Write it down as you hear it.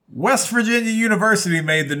West Virginia University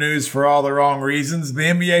made the news for all the wrong reasons. The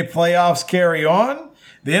NBA playoffs carry on.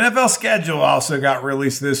 The NFL schedule also got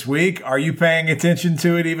released this week. Are you paying attention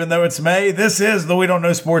to it even though it's May? This is the We Don't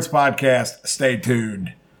Know Sports Podcast. Stay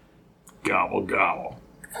tuned. Gobble, gobble.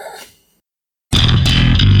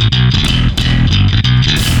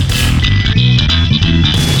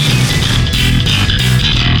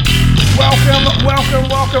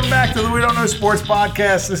 Welcome back to the We Don't Know Sports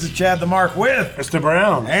Podcast. This is Chad the Mark with Mr.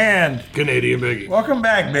 Brown and Canadian Biggie. Welcome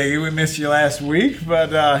back, Biggie. We missed you last week,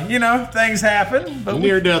 but things happen. But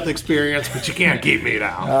near-death experience, but you can't keep me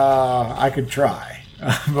down. I could try,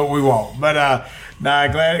 but we won't. But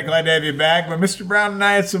glad to have you back. But Mr. Brown and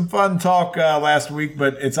I had some fun talk last week,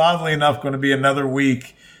 but it's oddly enough going to be another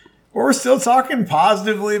week where we're still talking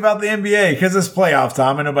positively about the NBA because it's playoff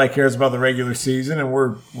time and nobody cares about the regular season, and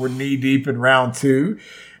we're knee deep in round 2.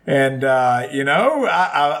 And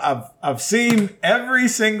I've seen every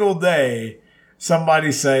single day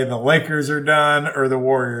somebody say the Lakers are done or the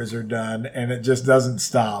Warriors are done, and it just doesn't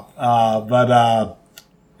stop. But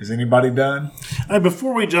is anybody done? Hey,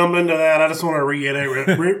 before we jump into that, I just want to reiterate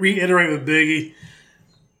with Biggie.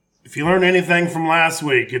 If you learned anything from last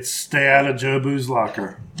week, it's stay out of Joe Boo's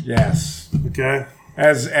locker. Yes. Okay.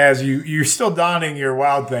 As you're still donning your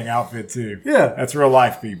Wild Thing outfit too. Yeah. That's real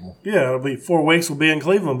life, people. Yeah, it'll be 4 weeks. We'll be in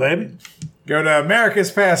Cleveland, baby. Go to America's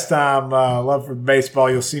Pastime. Love for baseball.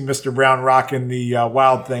 You'll see Mr. Brown rocking the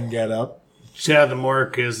Wild Thing get up. Chad the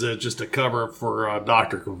Mark is just a cover for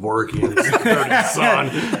Dr. Kevorkian, his 30 son.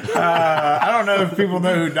 I don't know if people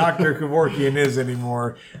know who Dr. Kevorkian is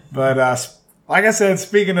anymore, but like I said,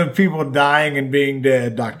 speaking of people dying and being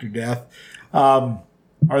dead, Dr. Death,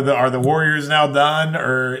 are the Warriors now done,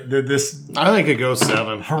 or did this? I think it goes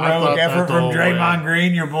 7. Heroic effort from Draymond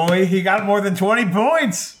Green, your boy. He got more than 20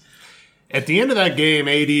 points. At the end of that game,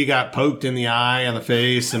 AD got poked in the eye and the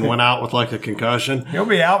face and went out with like a concussion. He'll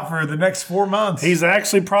be out for the next 4 months. He's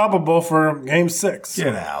actually probable for Game 6.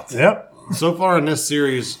 Get out. Yep. So far in this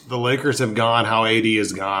series, the Lakers have gone how AD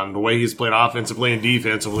has gone. The way he's played offensively and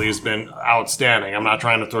defensively has been outstanding. I'm not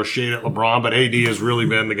trying to throw shade at LeBron, but AD has really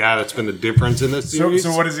been the guy that's been the difference in this series.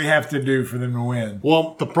 So what does he have to do for them to win?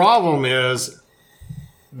 Well, the problem is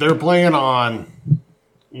they're playing on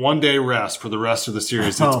one-day rest for the rest of the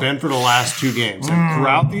series. It's been for the last 2 games. And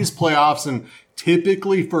throughout these playoffs, and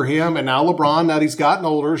typically for him, and now LeBron, that he's gotten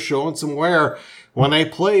older, showing some wear, when they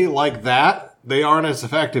play like that, they aren't as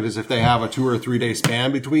effective as if they have a 2 or 3 day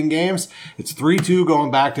span between games. It's 3-2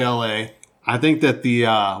 going back to LA. I think that the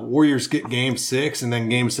Warriors get Game 6 and then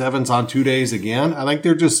Game 7's on 2 days again. I think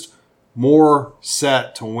they're just more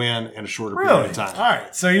set to win in a shorter period of time. All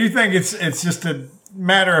right. So you think it's just a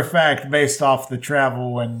matter of fact based off the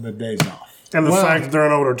travel and the days off. And the fact that they're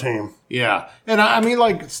an older team. Yeah. And I mean,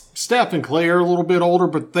 like, Steph and Clay are a little bit older,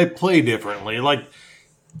 but they play differently. Like,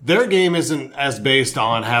 their game isn't as based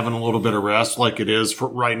on having a little bit of rest like it is for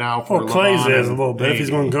right now for LeBron. Clay's is a little bit if he's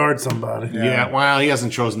going to guard somebody. Yeah, well, he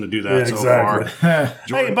hasn't chosen to do that so far.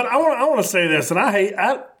 Hey, but I want to say this, and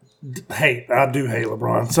I do hate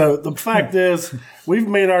LeBron. So the fact is, we've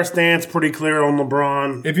made our stance pretty clear on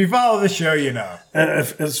LeBron. If you follow the show, you know.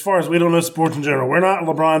 As far as we don't know sports in general, we're not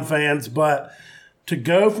LeBron fans, but to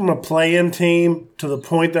go from a play-in team to the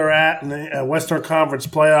point they're at in the Western Conference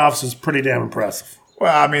playoffs is pretty damn impressive.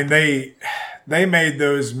 Well, I mean, they made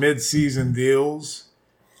those mid-season deals.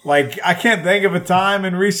 Like, I can't think of a time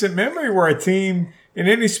in recent memory where a team in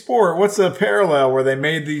any sport, what's a parallel where they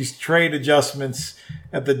made these trade adjustments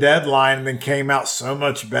at the deadline and then came out so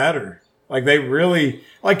much better? Like, they really,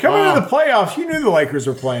 like, coming into the playoffs, you knew the Lakers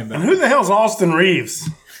were playing better. And who the hell's Austin Reeves?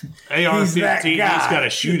 AR-15, he's got a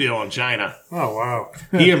shoe deal in China. Oh, wow.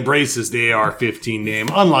 He embraces the AR-15 name,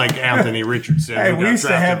 unlike Anthony Richardson, who got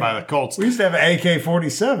drafted by the Colts. We used to have an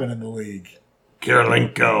AK-47 in the league.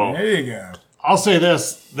 Karolinko. There you go. I'll say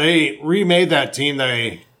this. They remade that team.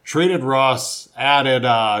 They traded Russ, added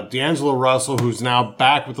D'Angelo Russell, who's now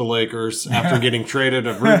back with the Lakers after getting traded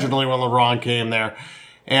originally when LeBron came there.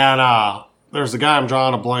 And there's a guy I'm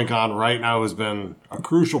drawing a blank on right now who's been a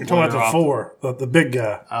crucial player. You're talking about the big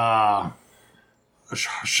guy.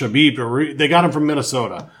 Shabib. They got him from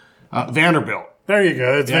Minnesota. Vanderbilt. There you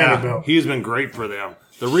go. It's Vanderbilt. He's been great for them.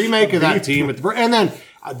 The remake of that team. And then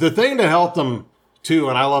the thing to help them, too,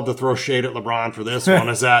 and I love to throw shade at LeBron for this one,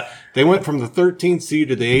 is that they went from the 13th seed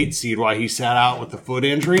to the 8th seed while he sat out with the foot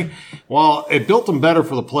injury. Well, it built them better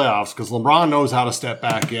for the playoffs because LeBron knows how to step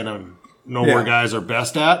back in and know where guys are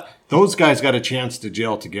best at. Those guys got a chance to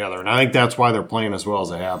gel together, and I think that's why they're playing as well as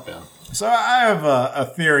they have been. So I have a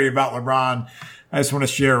theory about LeBron. I just want to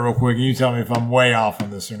share real quick, and you tell me if I'm way off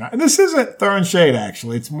on this or not. And this isn't throwing shade,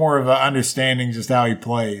 actually. It's more of an understanding just how he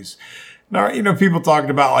plays. Now, people talked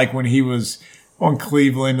about like when he was on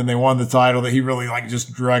Cleveland and they won the title that he really like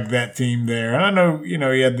just drugged that team there. And I know,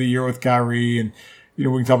 he had the year with Kyrie and, we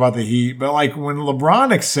can talk about the Heat, but like when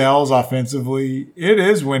LeBron excels offensively, it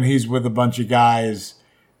is when he's with a bunch of guys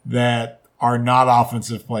that are not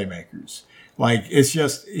offensive playmakers. Like it's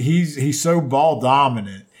just, he's so ball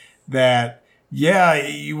dominant that, yeah,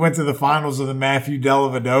 you went to the finals of the Matthew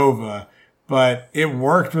Dellavedova, but it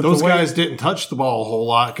worked with those guys didn't touch the ball a whole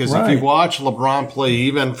lot because if you watch LeBron play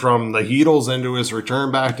even from the Heatles into his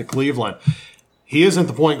return back to Cleveland, he isn't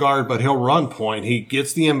the point guard, but he'll run point. He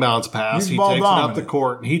gets the inbounds pass. He takes it up the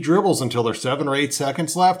court. And he dribbles until there's 7 or 8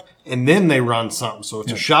 seconds left, and then they run something. So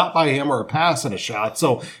it's a shot by him or a pass and a shot.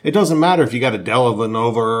 So it doesn't matter if you got a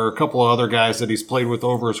Dellavedova or a couple of other guys that he's played with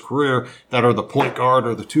over his career that are the point guard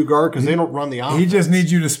or the 2 guard because they don't run the offense. He just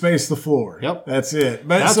needs you to space the floor. Yep. That's it.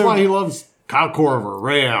 But that's why he loves Kyle Korver,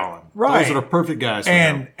 Ray Allen. Right. Those are the perfect guys for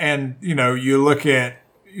him. And you look at,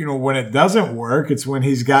 when it doesn't work, it's when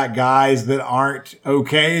he's got guys that aren't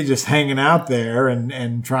okay just hanging out there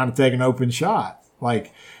and trying to take an open shot.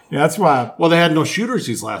 Like, that's why. Well, they had no shooters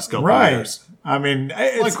these last couple of years. I mean,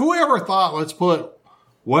 like whoever thought, let's put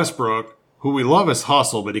Westbrook, who we love his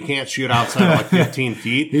hustle, but he can't shoot outside of like 15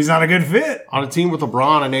 feet. He's not a good fit. On a team with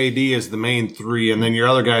LeBron and AD as the main 3, and then your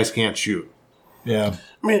other guys can't shoot. Yeah.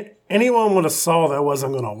 I mean, anyone would have saw that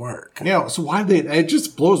wasn't going to work. Yeah, so why it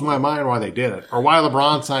just blows my mind why they did it. Or why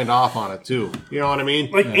LeBron signed off on it too. You know what I mean?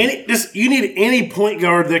 Like you need any point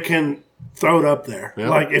guard that can throw it up there. Yeah.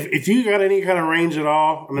 Like if you got any kind of range at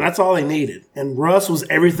all, I mean that's all they needed. And Russ was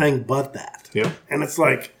everything but that. Yeah. And it's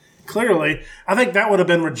like clearly, I think that would have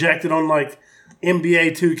been rejected on like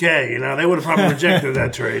NBA 2K. They would have probably rejected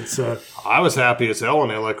that trade. So I was happy as hell when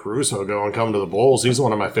they let Caruso go and come to the Bulls. He's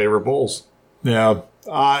one of my favorite Bulls. Yeah.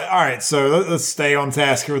 All right, so let's stay on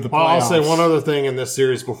task here with the playoffs. Well, I'll say one other thing in this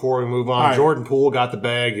series before we move on. Right. Jordan Poole got the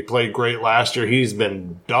bag. He played great last year. He's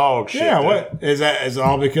been dog shit. Yeah, what is that? Is it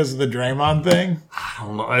all because of the Draymond thing? I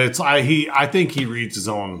don't know. I think he reads his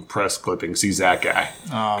own press clippings. He's that guy.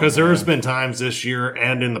 Because there's been times this year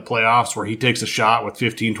and in the playoffs where he takes a shot with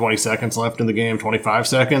 15, 20 seconds left in the game, 25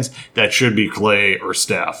 seconds. That should be Clay or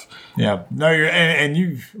Steph. Yeah. No, and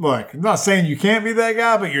you look. I'm not saying you can't be that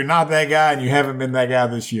guy, but you're not that guy, and you haven't been that guy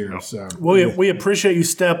this year. So we appreciate you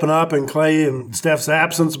stepping up in Clay and Steph's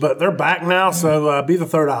absence, but they're back now, so be the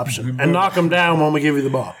third option and knock them down when we give you the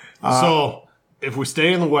ball. So if we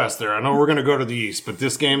stay in the West there, I know we're going to go to the East, but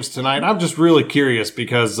this game's tonight. I'm just really curious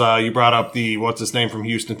because you brought up the what's his name from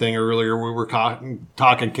Houston thing earlier. We were talking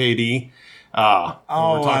KD.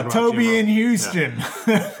 Toby in Houston.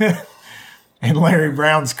 Yeah. And Larry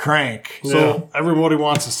Brown's crank. So everybody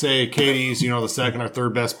wants to say KD's, the second or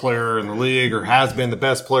third best player in the league or has been the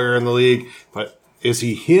best player in the league. But is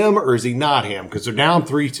he him or is he not him? Because they're down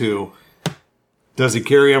 3-2. Does he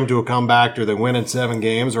carry them to a comeback? Do they win in 7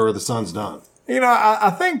 games or are the Suns done?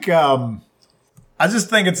 I think I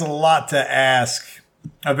just think it's a lot to ask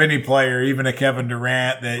of any player, even a Kevin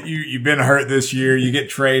Durant, that you've been hurt this year. You get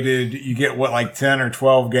traded. You get, 10 or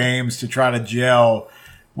 12 games to try to gel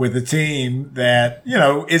with a team that,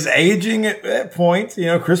 is aging at points.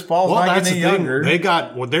 Chris Paul's not getting any younger.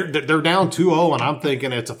 They're down 2-0, and I'm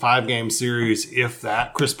thinking it's a 5-game series, if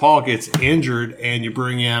that. Chris Paul gets injured, and you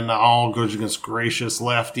bring in the goodness gracious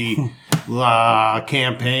lefty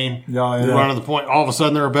campaign. Running the point. All of a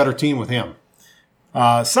sudden, they're a better team with him.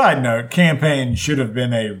 Side note, Campaign should have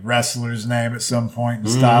been a wrestler's name at some point in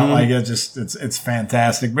style. Like it's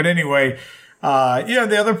fantastic. But anyway,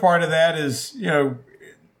 the other part of that is,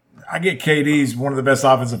 I get KD's one of the best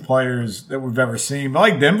offensive players that we've ever seen. But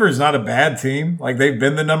like Denver's not a bad team. Like they've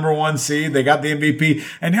been the number 1 seed. They got the MVP,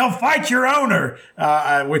 and he'll fight your owner,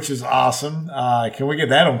 which is awesome. Can we get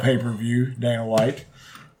that on pay-per-view, Dana White?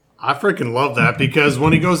 I freaking love that because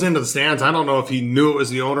when he goes into the stands, I don't know if he knew it was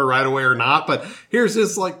the owner right away or not, but here's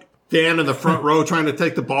this Dan in the front row trying to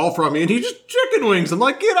take the ball from you, and he just chicken wings. I'm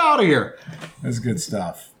like, get out of here. That's good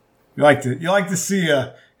stuff. You like to see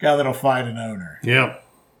a guy that'll fight an owner. Yeah.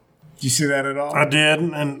 Did you see that at all? I did,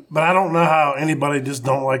 but I don't know how anybody just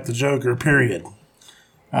don't like the Joker, period.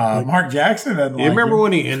 Mark Jackson doesn't like remember him.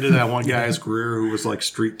 when he ended that one guy's career who was like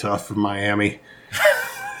street tough from Miami?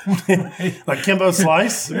 Like Kimbo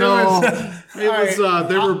Slice? No. They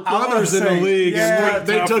were brothers in the league. Yeah, and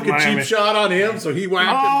they took a cheap shot on him, so he whacked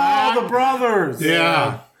him back. Oh, the brothers.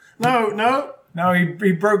 Yeah. No. No,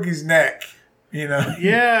 he broke his neck.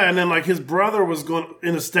 Yeah, and then like his brother was going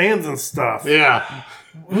in the stands and stuff. Yeah.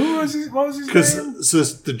 What was his name?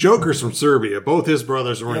 Because the Joker's from Serbia. Both his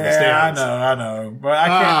brothers were in the Yeah, stands. I know. But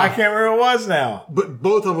I can't remember who it was now. But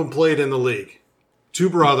both of them played in the league. Two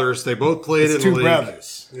brothers. They both played in the Two league.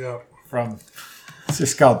 brothers. Yeah. It's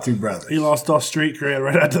just called Two Brothers. He lost all street cred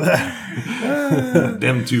right after that.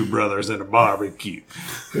 Them two brothers in a barbecue.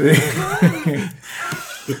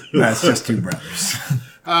 That's just Two Brothers.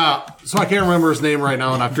 So I can't remember his name right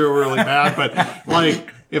now, and I feel really bad. But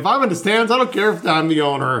like, if I'm in the stands, I don't care if I'm the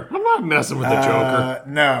owner. I'm not messing with the Joker.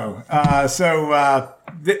 No.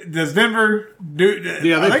 Does Denver do?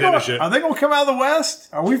 Yeah, they finish it. Are they going to come out of the West?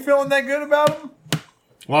 Are we feeling that good about them?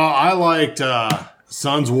 Well, I liked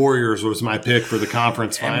Suns Warriors was my pick for the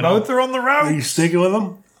conference final. Both are on the road. Are you sticking with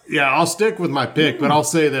him? Yeah, I'll stick with my pick, but I'll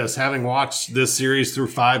say this: having watched this series through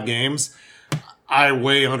 5 games, I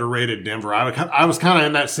way underrated Denver. I was kind of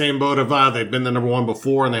in that same boat of they've been the number 1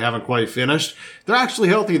 before and they haven't quite finished. They're actually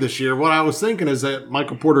healthy this year. What I was thinking is that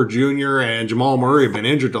Michael Porter Jr. and Jamal Murray have been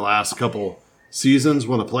injured the last couple seasons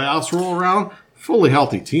when the playoffs roll around. Fully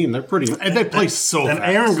healthy team. They're pretty, and they play so and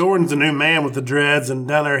fast. Aaron Gordon's the new man with the dreads, and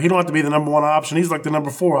down there, he don't have to be the number 1 option. He's like the number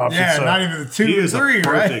 4 option. Yeah, so. not even the 2 He or is 3, a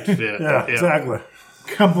perfect right? fit. Yeah, exactly.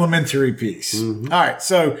 Complementary piece. All right,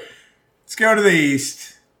 so let's go to the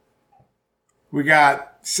East. We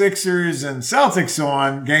got Sixers and Celtics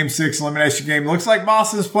on Game 6 elimination game. Looks like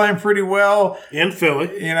Boston's playing pretty well. In Philly.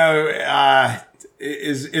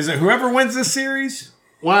 Is it whoever wins this series?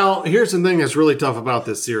 Well, here's the thing that's really tough about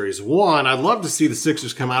this series. One, I'd love to see the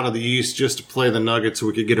Sixers come out of the East just to play the Nuggets so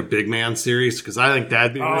we could get a big man series, because I think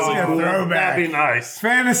that'd be really cool. Throwback. That'd be nice.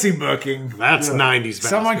 Fantasy booking. That's 90s basketball.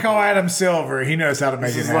 Someone call Adam Silver. He knows how to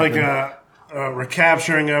make it It's happen. like a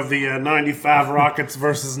recapturing of the 95 Rockets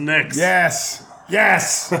versus Knicks. Yes.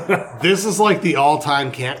 This is like the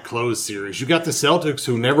all-time can't close series. You got the Celtics,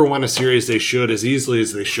 who never win a series they should as easily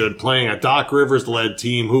as they should, playing a Doc Rivers-led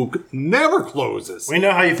team who never closes. We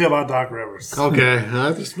know how you feel about Doc Rivers. Okay,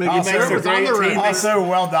 just make it makes a great team. Also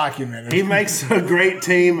well documented. He makes a great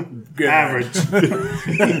team average.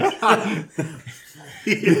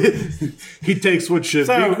 He takes what should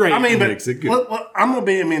be great and makes it good. I'm going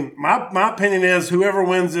to be, my opinion is whoever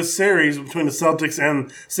wins this series between the Celtics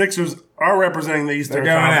and Sixers are representing the Eastern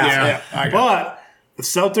They're going Conference. out. Yeah. But the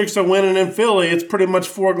Celtics are winning in Philly. It's pretty much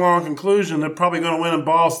foregone conclusion. They're probably going to win in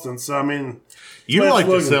Boston. So, I mean, you like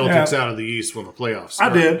the Celtics out of the East when the playoffs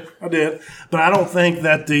start. I did. But I don't think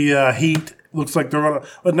that the Heat looks like they're going to.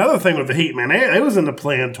 Another thing with the Heat, man, they was in the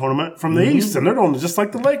play-in tournament from the East, and they're doing just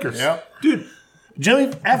like the Lakers. Yep. Dude, Jimmy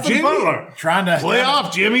Butler. Trying to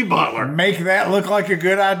playoff Jimmy Butler. make that look like a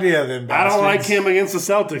good idea then. I don't like him against the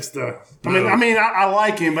Celtics, though. I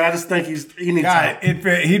like him, but I just think he needs help.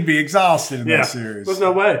 He'd be exhausted in that series. There's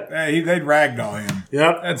no way. They'd ragdoll him.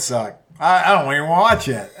 Yep. That'd suck. I don't even watch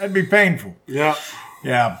it. That'd be painful. Yep.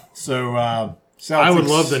 Yeah. So Celtics. I would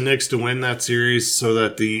love the Knicks to win that series so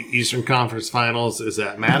that the Eastern Conference Finals is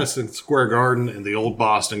at Madison Square Garden and the old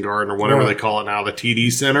Boston Garden, or whatever they call it now, the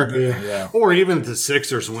TD Center. Yeah. Or even if the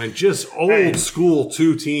Sixers win, just old school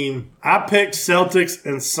 2-team. I picked Celtics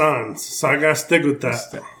and Suns, so I got to stick with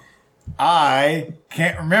that. I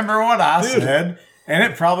can't remember what I said, and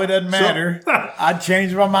it probably doesn't matter. I'd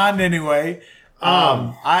change my mind anyway.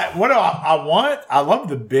 What do I want? I love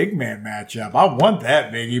the big man matchup. I want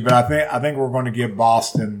that, Biggie, but I think we're going to give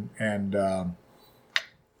Boston and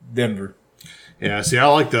Denver. Yeah, see, I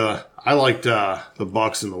liked the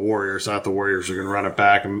Bucks and the Warriors. I thought the Warriors are going to run it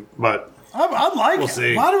back, but I like we'll it.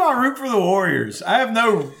 see. Why do I root for the Warriors? I have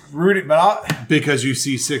no rooting, but because you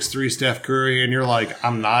see 6'3" Steph Curry and you're like,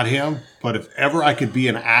 I'm not him. But if ever I could be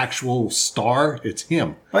an actual star, it's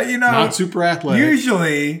him. But not super athletic.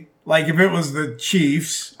 Usually, like if it was the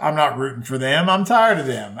Chiefs, I'm not rooting for them. I'm tired of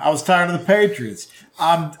them. I was tired of the Patriots.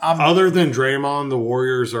 I'm other than Draymond, the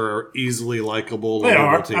Warriors are easily likable. They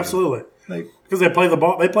are team. absolutely because they play the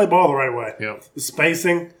ball. They play ball the right way. Yep. The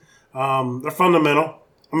spacing, they're fundamental.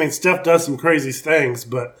 I mean, Steph does some crazy things,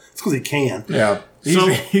 but it's because he can. Yeah.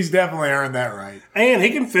 He's definitely earned that right. And he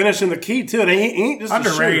can finish in the key, too. And he ain't just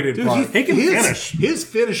underrated. He can finish. His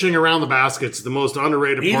finishing around the basket's the most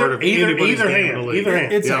underrated part of anybody's game in the league. Either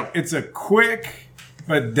hand. It's a quick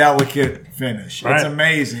but delicate finish. Right. It's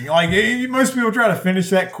amazing. Like most people try to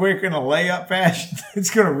finish that quick in a layup fashion. It's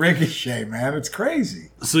going to ricochet, man. It's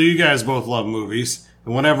crazy. So you guys both love movies.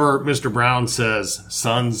 And whenever Mr. Brown says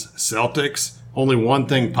Suns, Celtics, only one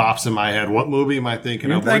thing pops in my head. What movie am I thinking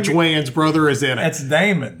of? Which Wayans brother is in it? It's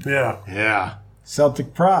Damon. Yeah.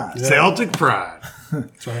 Celtic Pride. Yeah. Celtic Pride.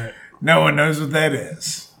 That's right. No one knows what that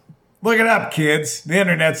is. Look it up, kids. The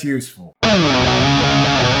internet's useful.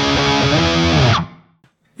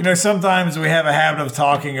 sometimes we have a habit of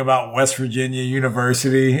talking about West Virginia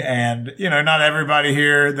University, and, not everybody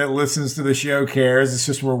here that listens to the show cares. It's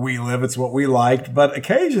just where we live. It's what we liked. But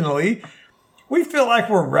occasionally, we feel like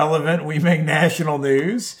we're relevant. We make national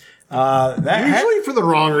news. Usually for the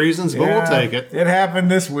wrong reasons, but we'll take it. It happened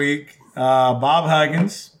this week. Bob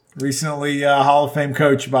Huggins, recently Hall of Fame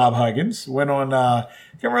coach Bob Huggins, went on, I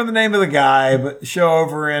can't remember the name of the guy, but show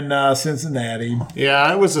over in Cincinnati.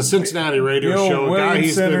 Yeah, it was a Cincinnati radio show. A guy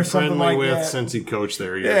he's been friendly like with that. since he coached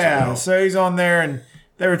there years ago. So he's on there, and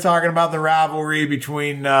they were talking about the rivalry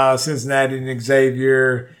between Cincinnati and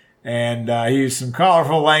Xavier, and he used some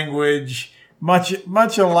colorful language, much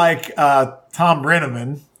alike Tom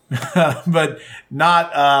Brenneman. But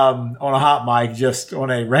not on a hot mic, just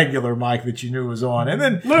on a regular mic that you knew was on. And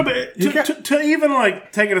then to even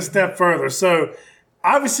like take it a step further. So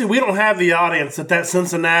obviously we don't have the audience that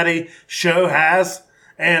Cincinnati show has,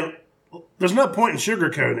 and there's no point in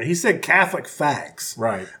sugarcoating it. He said Catholic facts.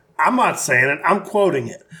 Right. I'm not saying it. I'm quoting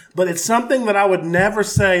it. But it's something that I would never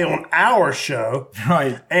say on our show.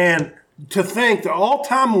 Right. And to think the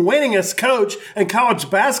all-time winningest coach in college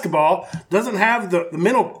basketball doesn't have the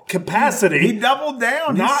mental capacity. He doubled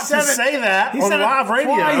down. Not to say that on live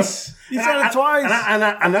radio. Twice. He said it twice. And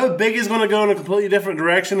I know Biggie's going to go in a completely different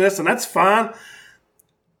direction in this, and that's fine.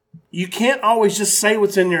 You can't always just say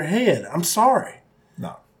what's in your head. I'm sorry.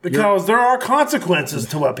 No. Because there are consequences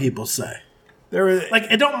to what people say.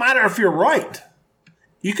 It don't matter if you're right.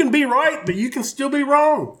 You can be right, but you can still be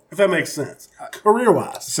wrong, if that makes sense,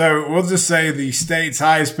 career-wise. So we'll just say the state's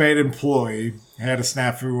highest-paid employee had a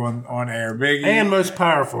snafu on air. Biggie. And most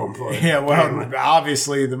powerful employee. Yeah, well,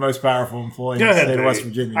 obviously the most powerful employee in the state of West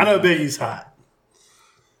Virginia. I know Biggie's hot.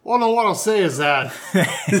 Well, no, what I'll say is that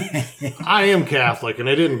I am Catholic, and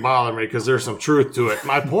it didn't bother me because there's some truth to it.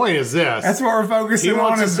 My point is this. That's what we're focusing on. He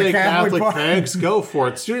wants to is say the Catholic fags, go for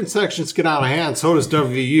it. Student sections get out of hand, so does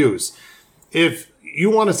WVU's. If you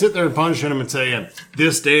want to sit there and punish him and say, in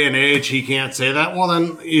this day and age, he can't say that, well,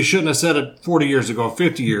 then you shouldn't have said it 40 years ago,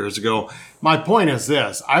 50 years ago. My point is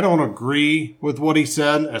this. I don't agree with what he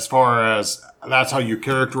said as far as that's how you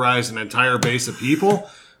characterize an entire base of people.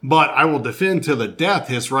 But I will defend to the death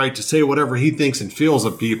his right to say whatever he thinks and feels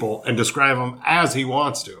of people and describe them as he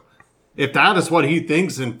wants to. If that is what he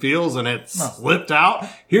thinks and feels and it slipped out,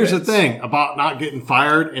 here's the thing about not getting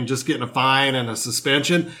fired and just getting a fine and a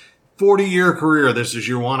suspension. 40-year career, this is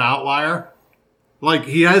your one outlier. Like,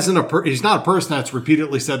 he's not a person that's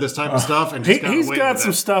repeatedly said this type of stuff. And he's got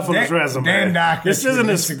some stuff on his resume. This isn't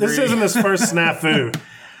his first snafu.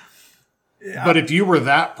 Yeah. But if you were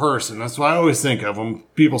that person, that's what I always think of when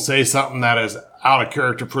people say something that is out of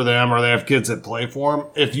character for them or they have kids that play for them.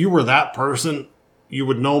 If you were that person, you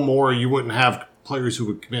would know more. You wouldn't have players who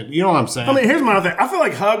would commit. You know what I'm saying? I mean, here's my thing. I feel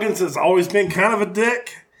like Huggins has always been kind of a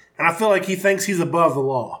dick, and I feel like he thinks he's above the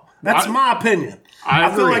law. That's my opinion.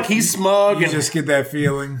 I feel like he's smug. You just get that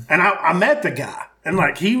feeling. And I met the guy, and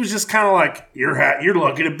like he was just kind of like, you're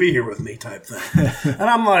lucky to be here with me type thing. And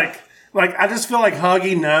I'm like I just feel like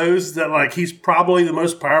Huggy knows that like he's probably the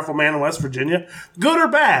most powerful man in West Virginia, good or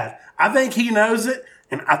bad. I think he knows it,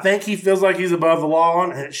 and I think he feels like he's above the law,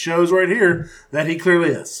 and it shows right here that he clearly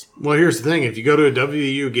is. Well, here's the thing. If you go to a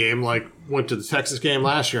WVU game, like went to the Texas game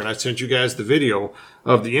last year, and I sent you guys the video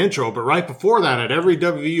of the intro, but right before that, at every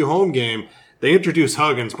WVU home game, they introduce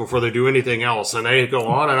Huggins before they do anything else, and they go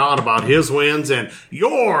on and on about his wins and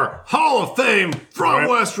your Hall of Fame from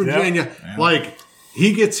West Virginia. Yep. Like,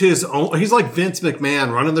 he gets his own. He's like Vince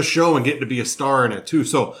McMahon running the show and getting to be a star in it, too.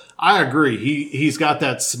 So I agree. He's got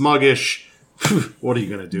that smuggish, what are you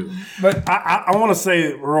going to do? But I want to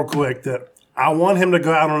say real quick that I want him to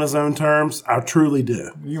go out on his own terms. I truly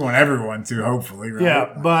do. You want everyone to, hopefully, right?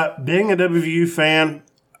 Yeah, but being a WVU fan,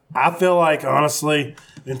 I feel like, honestly,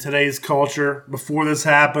 in today's culture, before this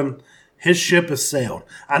happened, his ship has sailed.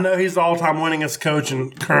 I know he's the all-time winningest coach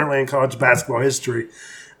currently in college basketball history.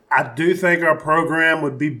 I do think our program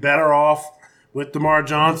would be better off with DeMar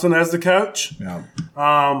Johnson as the coach. Yeah.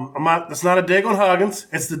 That's not a dig on Huggins.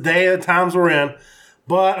 It's the day of the times we're in.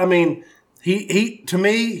 But, I mean, he to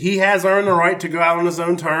me, he has earned the right to go out on his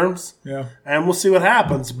own terms. Yeah. And we'll see what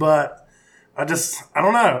happens. But I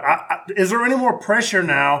don't know. Is there any more pressure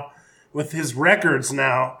now with his records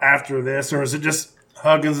now after this, or is it just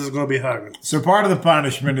Huggins is going to be Huggins? So part of the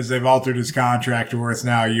punishment is they've altered his contract to where it's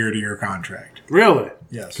now a year-to-year contract. Really?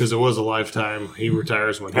 Yes. Because it was a lifetime. He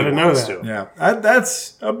retires when he wants to. Yeah.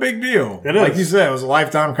 That's a big deal. It is. Like you said, it was a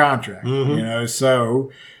lifetime contract. Mm-hmm.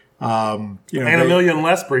 So, and $1 million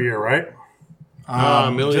less per year, right?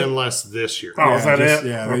 $1 million less this year. Oh, is that it?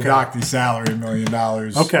 Yeah, they docked his salary $1 million.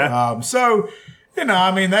 Okay. So,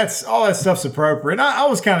 I mean, that's all that stuff's appropriate. I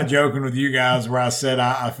was kind of joking with you guys where I said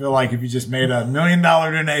I feel like if you just made $1 million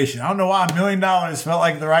donation, I don't know why $1 million felt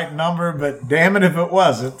like the right number, but damn it if it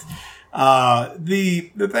wasn't.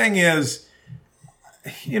 The thing is,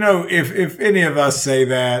 if any of us say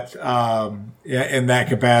that in that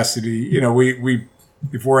capacity, we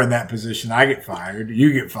if we're in that position, I get fired,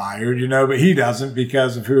 you get fired, but he doesn't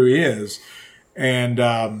because of who he is. And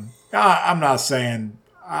I'm not saying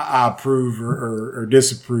I approve or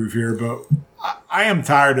disapprove here, but I am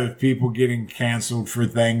tired of people getting canceled for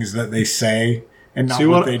things that they say and not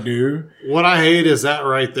what they do. What I hate is that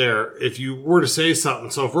right there. If you were to say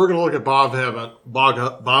something, so if we're going to look at Bob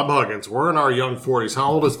Huggins, we're in our young 40s.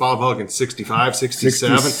 How old is Bob Huggins? 65,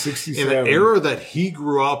 67? 67. In the era that he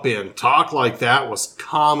grew up in, talk like that was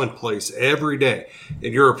commonplace every day.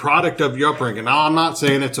 And you're a product of your upbringing. Now, I'm not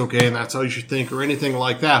saying it's okay and that's how you should think or anything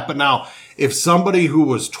like that. But now, if somebody who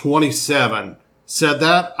was 27 said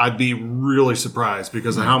that, I'd be really surprised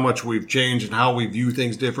because of how much we've changed and how we view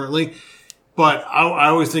things differently. But I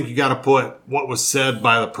always think you got to put what was said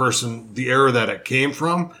by the person, the era that it came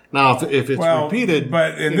from. Now, if it's repeated.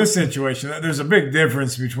 But in this situation, there's a big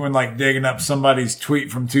difference between like digging up somebody's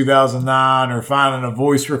tweet from 2009 or finding a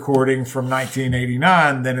voice recording from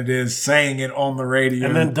 1989 than it is saying it on the radio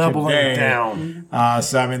and then doubling today. It down.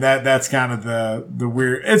 So, I mean, that's kind of the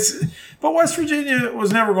weird. But West Virginia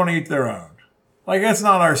was never going to eat their own. Like, that's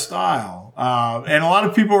not our style. And a lot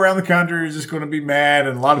of people around the country are just going to be mad.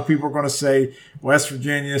 And a lot of people are going to say, West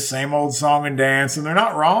Virginia, same old song and dance. And they're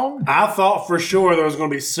not wrong. I thought for sure there was going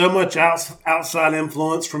to be so much outside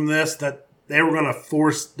influence from this that they were going to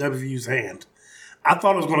force WVU's hand. I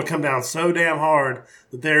thought it was going to come down so damn hard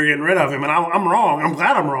that they were getting rid of him. And I'm wrong. I'm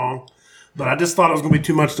glad I'm wrong. But I just thought it was going to be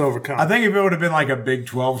too much to overcome. I think if it would have been like a Big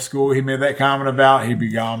 12 school he made that comment about, he'd be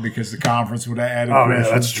gone because the conference would have added pressure.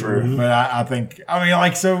 Yeah, that's true. But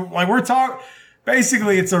we're talking,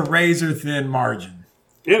 basically it's a razor thin margin.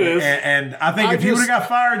 It is. And I think if you would have got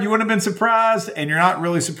fired, you wouldn't have been surprised, and you're not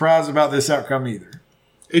really surprised about this outcome either.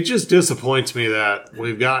 It just disappoints me that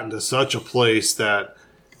we've gotten to such a place that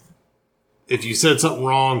if you said something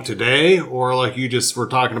wrong today, or like you just were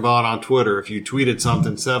talking about on Twitter, if you tweeted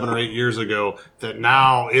something 7 or 8 years ago that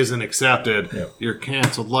now isn't accepted, You're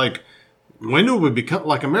canceled. Like, when do we become,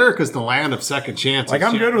 like, America's the land of second chances? Like,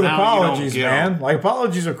 I'm good with apologies, man. Like,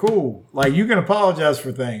 apologies are cool. Like, you can apologize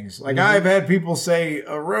for things. Like, I've had people say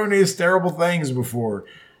erroneous, terrible things before,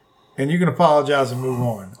 and you can apologize and move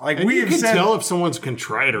on. Like, and you can tell if someone's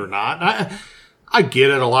contrite or not. I get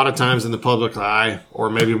it a lot of times in the public eye, or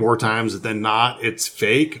maybe more times than not, it's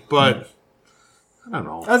fake, but I don't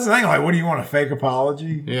know. That's the thing. Like, what do you want, a fake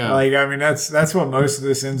apology? Yeah. Like, I mean, that's what most of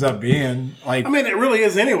this ends up being. Like, I mean, it really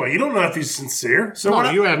is anyway. You don't know if he's sincere.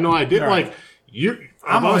 So you have no idea. Right. Like,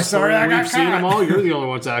 I'm only sorry I got we've seen caught. them all. You're the only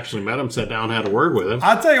ones that actually met him, sat down, had a word with him.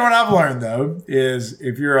 I'll tell you what I've learned, though, is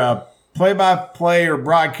if you're a play-by-play or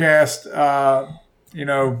broadcast, analyst,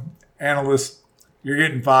 you're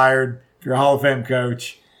getting fired. If you're a Hall of Fame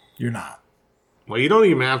coach, you're not. Well, you don't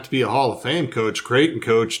even have to be a Hall of Fame coach. Creighton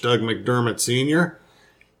coach Doug McDermott Sr.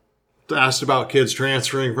 asked about kids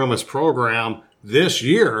transferring from his program this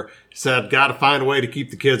year, said, got to find a way to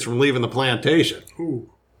keep the kids from leaving the plantation. Ooh.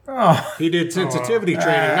 Oh. He did sensitivity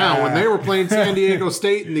training. Now, when they were playing San Diego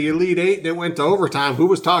State in the Elite Eight and it went to overtime, who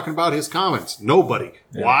was talking about his comments? Nobody.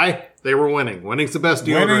 Yeah. Why? They were winning. Winning's the best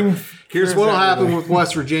deodorant. Here's what will happen with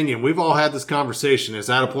West Virginia. We've all had this conversation. Is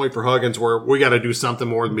that a point for Huggins where we got to do something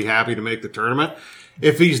more than be happy to make the tournament?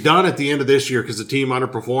 If he's done at the end of this year because the team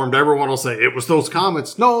underperformed, everyone will say, it was those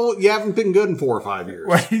comments. No, you haven't been good in 4 or 5 years.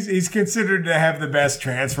 Well, he's considered to have the best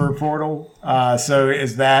transfer portal. So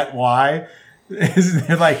is that why? Is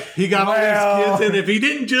it like he got all these kids in? If he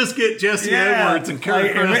didn't just get Jesse Edwards and Kerry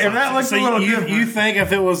if that looks so a little different. You think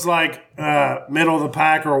if it was like middle of the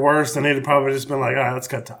pack or worse, then he'd have probably just been like, all right, let's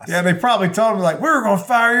cut ties. Yeah, they probably told him, like, we were going to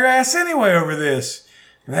fire your ass anyway over this.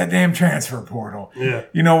 That damn transfer portal. Yeah.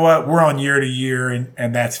 You know what? We're on year to year,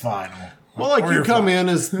 and that's final. Well, like you come in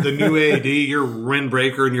as the new AD, your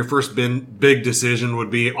windbreaker, and your first big decision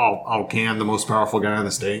would be, I'll can the most powerful guy in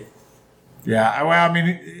the state. Yeah, well, I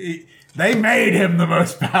mean, they made him the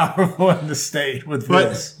most powerful in the state with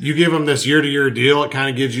this. You give him this year-to-year deal, it kind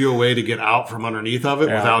of gives you a way to get out from underneath of it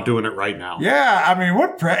without doing it right now. Yeah, I mean,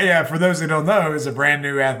 for those that don't know, is a brand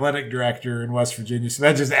new athletic director in West Virginia, so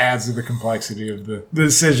that just adds to the complexity of the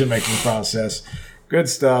decision-making process. Good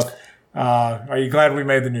stuff. Are you glad we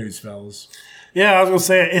made the news, fellas? Yeah, I was going to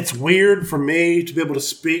say, it's weird for me to be able to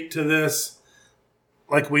speak to this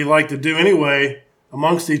like we like to do anyway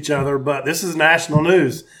amongst each other, but this is national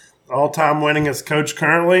news. All-time winningest coach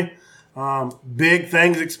currently. Big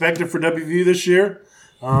things expected for WVU this year.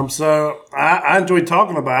 So I enjoyed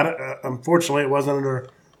talking about it. Unfortunately, it wasn't under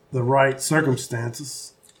the right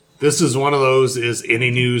circumstances. This is one of those, is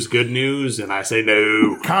any news good news? And I say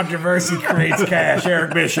no. Controversy creates cash.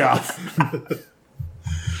 Eric Bischoff.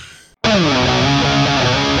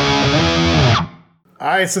 All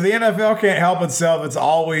right, so the NFL can't help itself. It's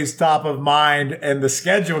always top of mind, and the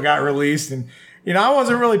schedule got released. And, I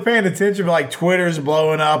wasn't really paying attention, but, Twitter's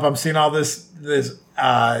blowing up. I'm seeing all this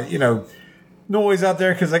noise out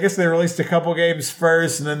there because I guess they released a couple games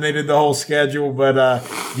first, and then they did the whole schedule. But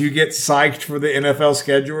do you get psyched for the NFL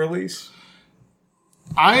schedule release?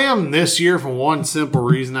 I am this year for one simple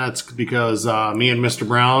reason. That's because me and Mr.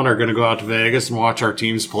 Brown are going to go out to Vegas and watch our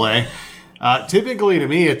teams play. Typically, to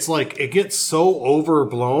me, it's it gets so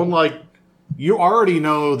overblown. You already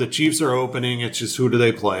know the Chiefs are opening. It's just who do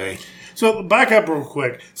they play. So back up real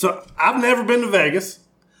quick. So I've never been to Vegas,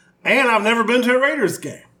 and I've never been to a Raiders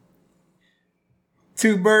game.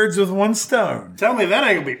 Two birds with one stone. Tell me that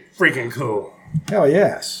ain't gonna be freaking cool. Hell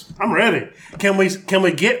yes. I'm ready. Can we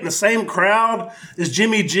get in the same crowd as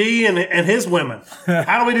Jimmy G and his women?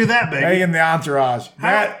 How do we do that, baby? Hey, in the entourage.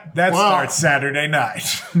 That starts Saturday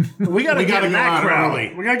night. We got to get in that crowd.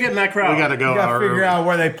 Early. We got to get in that crowd. We got to go. You got to figure out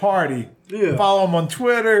where they party. Yeah. Follow them on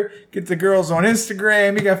Twitter. Get the girls on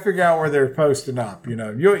Instagram. You got to figure out where they're posting up. You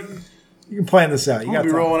can plan this out. You got to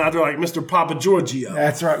be rolling out there like Mr. Papa Giorgio.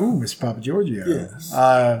 That's right. Ooh, Mr. Papa Giorgio. Yes.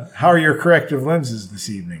 How are your corrective lenses this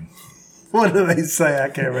evening? What do they say? I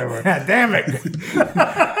can't remember. Damn it.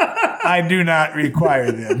 I do not require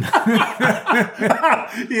them.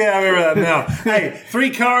 Yeah, I remember that now. Hey,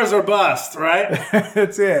 3 cars or bust, right?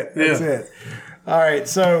 That's it. That's it. All right.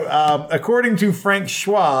 So, according to Frank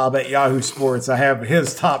Schwab at Yahoo Sports, I have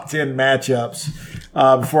his top 10 matchups.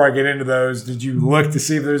 Before I get into those, did you look to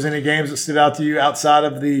see if there's any games that stood out to you outside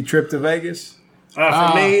of the trip to Vegas?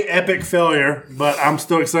 For me, epic failure, but I'm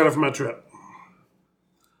still excited for my trip.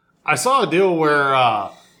 I saw a deal where,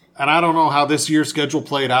 and I don't know how this year's schedule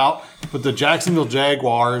played out, but the Jacksonville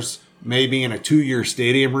Jaguars may be in a 2-year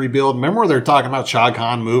stadium rebuild. Remember where they're talking about Shad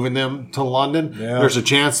Khan moving them to London? Yeah. There's a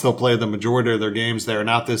chance they'll play the majority of their games there,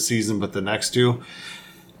 not this season, but the next 2.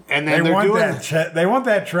 And then they want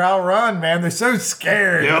that trial run, man. They're so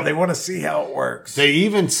scared. Yep. They want to see how it works. They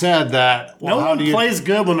even said that no one plays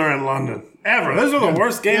good when they're in London ever. Those are the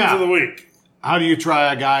worst games of the week. How do you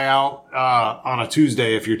try a guy out on a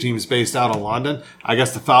Tuesday if your team's based out of London? I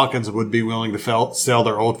guess the Falcons would be willing to sell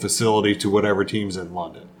their old facility to whatever team's in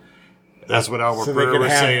London. That's what Albert Brewer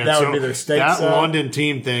was saying. That would be their state that side. London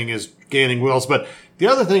team thing is gaining wheels. But the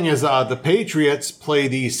other thing is the Patriots play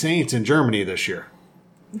the Saints in Germany this year.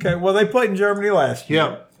 Okay, well, they played in Germany last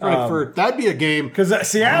year. Yeah. That'd be a game. Because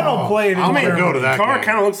Seattle played in I'm going to go to that Carr game.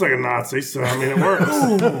 kind of looks like a Nazi, so, I mean, it works.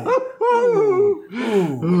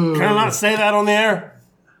 Can I not say that on the air?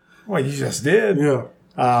 Well, you just did. Yeah.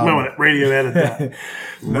 No, radio edit that.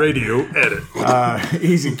 Radio edit.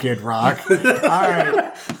 Easy, Kid Rock. All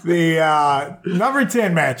right. The number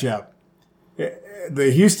 10 matchup.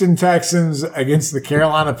 The Houston Texans against the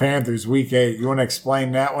Carolina Panthers, Week 8. You want to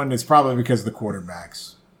explain that one? It's probably because of the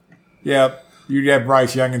quarterbacks. Yep. You'd have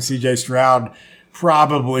Bryce Young and C.J. Stroud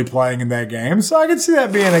probably playing in that game. So I can see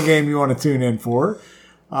that being a game you want to tune in for.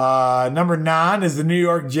 Number 9 is the New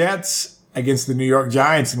York Jets against the New York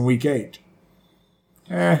Giants in Week 8.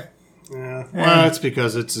 Yeah. Well, that's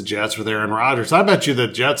because it's the Jets with Aaron Rodgers. I bet you the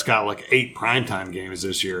Jets got 8 primetime games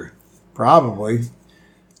this year. Probably.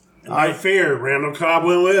 I fear Randall Cobb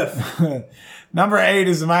went with. Number 8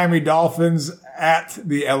 is the Miami Dolphins at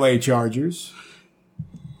the LA Chargers.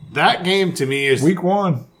 That game to me is Week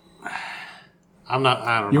 1. I don't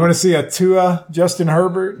know. You want to see a Tua, Justin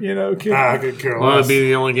Herbert, kid? I could care less. Well, it'd be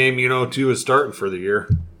the only game Tua is starting for the year.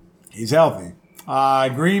 He's healthy.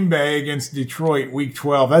 Green Bay against Detroit, Week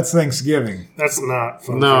 12. That's Thanksgiving. That's not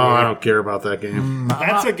fun. No, I don't care about that game.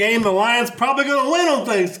 That's a game the Lions probably going to win on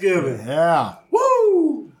Thanksgiving. Yeah.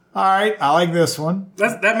 Woo! All right, I like this one.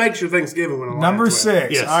 That makes your Thanksgiving when the Lions Number win.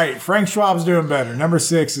 6. Yes. All right, Frank Schwab's doing better. Number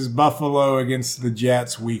 6 is Buffalo against the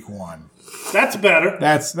Jets, Week 1. That's better.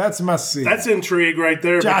 That's must see. That's intrigue right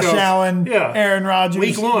there. Josh Allen, yeah. Aaron Rodgers,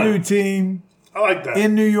 Week 1. new team. I like that.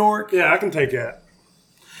 In New York. Yeah, I can take that.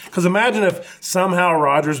 Because imagine if somehow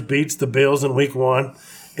Rodgers beats the Bills in Week 1.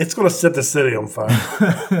 It's going to set the city on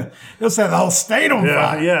fire. He'll set the whole state on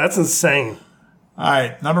fire. Yeah, that's insane. All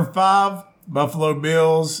right, number 5, Buffalo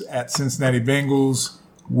Bills at Cincinnati Bengals,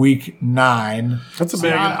 Week 9. That's a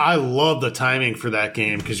big. I love the timing for that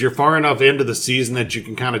game because you're far enough into the season that you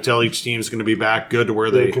can kind of tell each team's going to be back good to where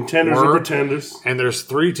they contenders were. and pretenders. And there's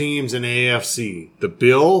 3 teams in AFC: the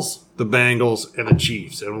Bills, the Bengals, and the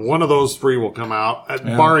Chiefs. And one of those 3 will come out,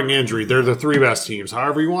 barring injury. They're the 3 best teams.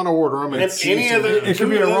 However you want to order them. And any of the it could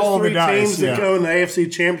be a roll of the dice. Teams that go in the AFC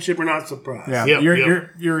Championship are not surprised. Yeah,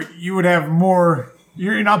 Yep, you would have more.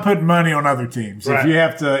 You're not putting money on other teams. Right.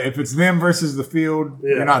 If it's them versus the field,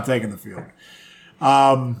 you're not taking the field.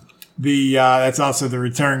 That's also the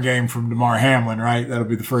return game from DeMar Hamlin, right? That'll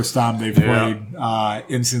be the first time they've played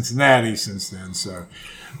in Cincinnati since then. So,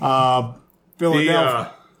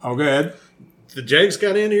 Philadelphia. Go ahead. The Jags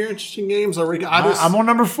got any interesting games? I'm on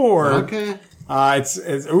number 4. Okay.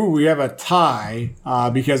 We have a tie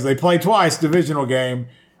because they play twice, divisional game.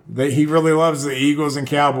 He really loves the Eagles and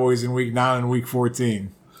Cowboys in Week 9 and Week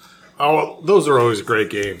 14. Oh, those are always great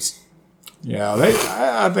games. Yeah,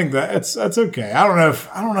 I think that's okay. I don't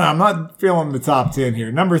know. I'm not feeling the top 10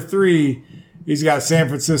 here. Number 3, he's got San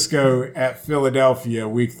Francisco at Philadelphia,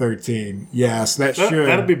 Week 13. Yes,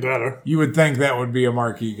 that'd be better. You would think that would be a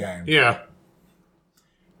marquee game. Yeah.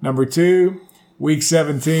 Number 2, Week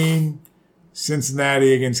 17,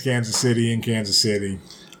 Cincinnati against Kansas City in Kansas City.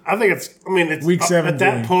 I think it's Week 17. At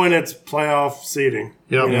that point, it's playoff seeding.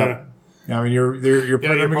 Yep. Yeah. I mean, you're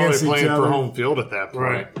putting them against each playing other. for home field at that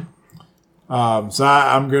point. Right. So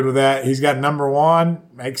I'm good with that. He's got number 1.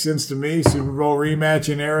 Makes sense to me. Super Bowl rematch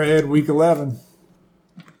in Arrowhead, Week 11.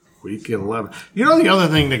 Week 11. You know, the other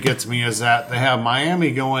thing that gets me is that they have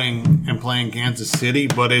Miami going and playing Kansas City,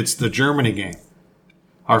 but it's the Germany game.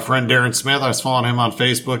 Our friend Darren Smith, I was following him on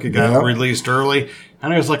Facebook. It got released early.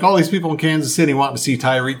 And it was like all these people in Kansas City wanting to see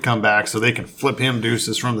Tyreek come back so they can flip him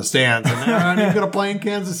deuces from the stands. And they're not even going to play in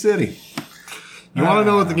Kansas City. You want to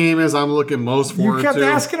know what the game is? I'm looking most forward to. You kept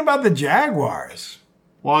asking about the Jaguars.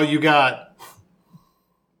 Well, you got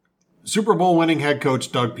Super Bowl winning head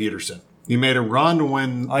coach Doug Peterson. He made a run to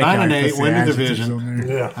win 9-8, win the division.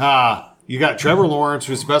 Yeah. You got Trevor Lawrence,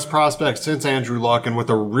 who's the best prospect since Andrew Luck, and with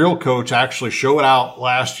a real coach actually showed out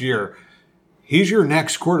last year. He's your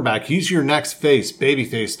next quarterback. He's your next face,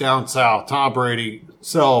 babyface down south. Tom Brady,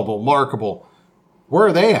 sellable, markable. Where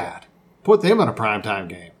are they at? Put them in a primetime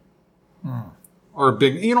game. Or a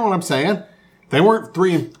big, you know what I'm saying? They weren't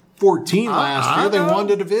 3-14 last year. They won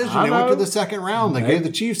the division. They went to the second round. They gave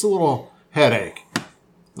the Chiefs a little headache.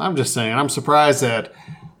 I'm just saying, I'm surprised that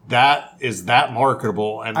is that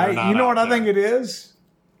marketable. And you know what I think it is?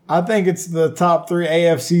 I think it's the top 3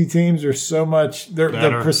 AFC teams are so much,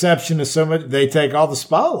 the perception is so much, they take all the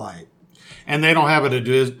spotlight. And they don't have a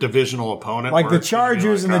divisional opponent. Like the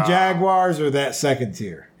Chargers and the Jaguars are that second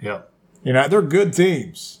tier. Yep. You know, they're good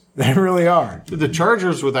teams. They really are. The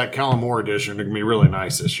Chargers with that Kellen Moore addition are going to be really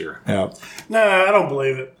nice this year. Yep. No, I don't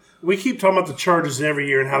believe it. We keep talking about the Chargers every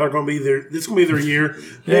year and how they're going to be there. This is going to be their year.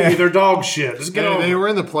 They're dog shit. Just get over. They were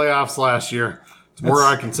in the playoffs last year. It's more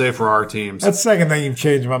I can say for our teams. That's the second thing you've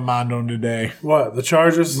changed my mind on today. What, the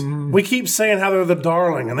Chargers? Mm-hmm. We keep saying how they're the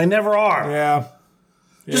darling, and they never are. Yeah.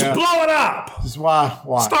 Just blow it up. That's why.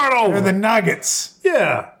 Start over. They're the Nuggets.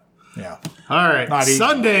 Yeah. Yeah. All right.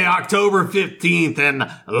 Sunday, October 15th in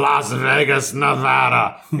Las Vegas,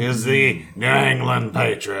 Nevada is the New England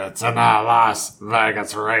Patriots and the Las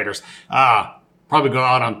Vegas Raiders. Probably go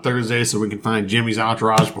out on Thursday so we can find Jimmy's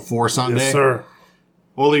entourage before Sunday. Yes, sir.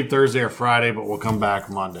 We'll leave Thursday or Friday, but we'll come back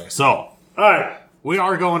Monday. So, all right. We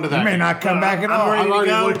are going to that. You may not come back at all. I've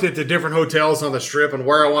already looked at the different hotels on the Strip and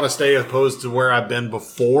where I want to stay as opposed to where I've been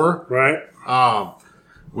before. Right.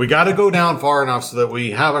 We got to go down far enough so that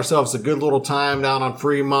we have ourselves a good little time down on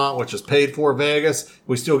Fremont, which is paid for Vegas.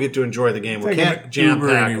 We still get to enjoy the game. We can't jam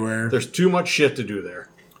pack anywhere. There's too much shit to do there.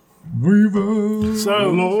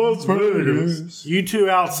 So, Las Vegas. You two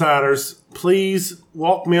outsiders, please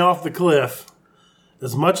walk me off the cliff.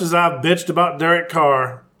 As much as I've bitched about Derek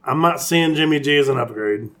Carr, I'm not seeing Jimmy G as an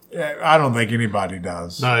upgrade. I don't think anybody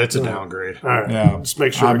does. No, it's a downgrade. All right. Yeah. Just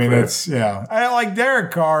make sure. I mean, like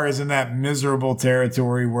Derek Carr is in that miserable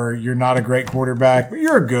territory where you're not a great quarterback, but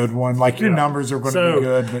you're a good one. Like your numbers are going to be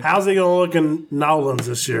good. But how's he going to look in Nowlands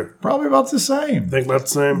this year? Probably about the same. Think about the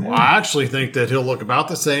same? Well, I actually think that he'll look about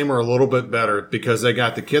the same or a little bit better because they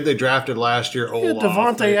got the kid they drafted last year, Olaf.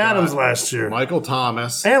 Devontae Adams last year. Michael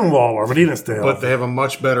Thomas. And Waller, but he didn't stay But they have a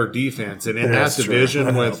much better defense. And in that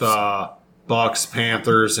division with Bucks,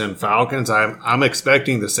 Panthers, and Falcons, I'm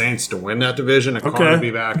expecting the Saints to win that division and Carr to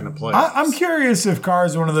be back in the playoffs. I'm curious if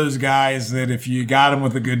Carr's one of those guys that if you got him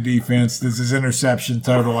with a good defense, does his interception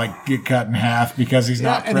total get cut in half because he's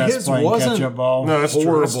not pressed playing catch-up ball? No, that's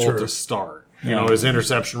horrible to start. You know, his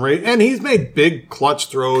interception rate. And he's made big clutch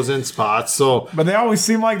throws in spots. So, But they always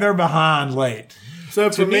seem like they're behind late. So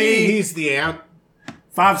to me, he's the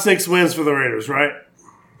 5-6 wins for the Raiders, right?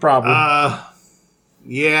 Probably.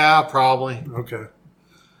 Yeah, probably. Okay.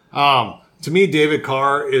 To me, David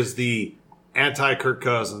Carr is the anti-Kirk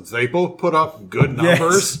Cousins. They both put up good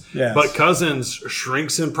numbers, Yes. but Cousins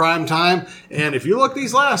shrinks in prime time. And if you look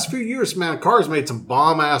these last few years, man, Carr's made some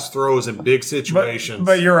bomb-ass throws in big situations.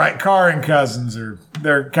 But you're right. Carr and Cousins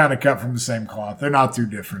they're kind of cut from the same cloth. They're not too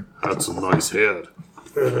different. That's a nice head.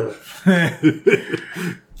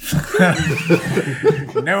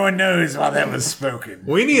 No one knows why that was spoken.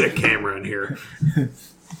 We need a camera in here.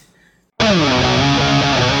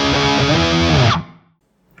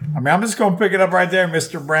 I mean, I'm just going to pick it up right there,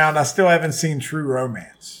 Mr. Brown. I still haven't seen True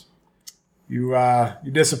Romance. You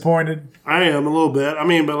disappointed? I am a little bit. I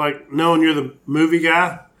mean, but like knowing you're the movie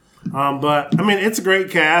guy. But I mean, it's a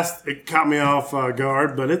great cast. It caught me off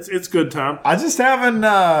guard, but it's good time. I just haven't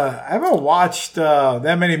watched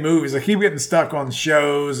that many movies. I keep getting stuck on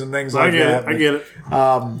shows and things like that. I get it.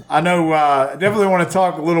 I know. I definitely want to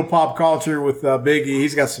talk a little pop culture with Biggie.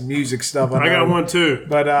 He's got some music stuff. I got one too.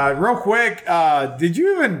 But real quick, did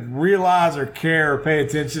you even realize or care or pay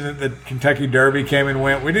attention that the Kentucky Derby came and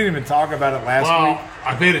went? We didn't even talk about it last week.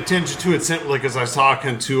 I paid attention to it simply because I was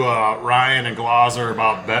talking to Ryan and Glazer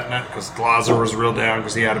about betting it, because Glazer was real down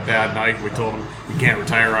because he had a bad night. We told him he can't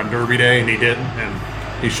retire on Derby Day, and he didn't,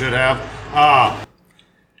 and he should have.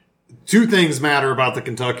 Two things matter about the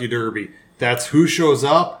Kentucky Derby. That's who shows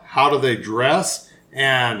up, how do they dress,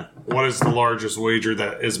 and what is the largest wager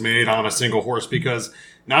that is made on a single horse, because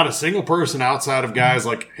not a single person outside of guys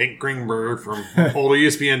like Hank Greenberg from old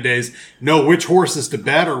ESPN days know which horses to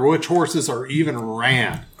bet or which horses are even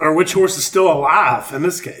ran. Or which horse is still alive in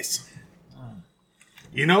this case.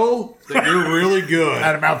 You know that you're really good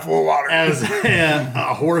Had a mouthful of water. as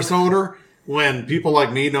a horse owner when people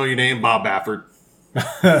like me know your name, Bob Baffert.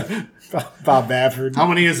 Bob Baffert. How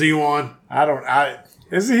many is he won?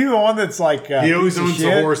 Isn't he the one that's like He always piece of owns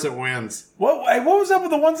shit? the horse that wins. What was up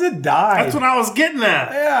with the ones that died? That's what I was getting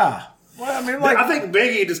at. Yeah. Well, I mean, like I think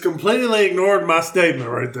Biggie just completely ignored my statement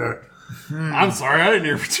right there. I'm sorry, I didn't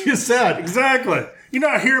hear what you said. Exactly. You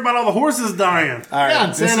not hear about all the horses dying. all right, Yeah, I'm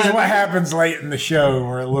this saying is I- what happens late in the show.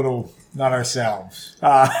 We're a little not ourselves.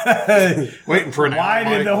 Waiting for an Why Al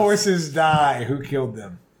did the Michaels. horses die? Who killed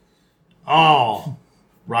them? Oh,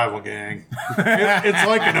 rival gang. It's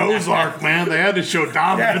like an Ozark, man. They had to show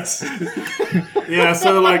dominance. Yeah,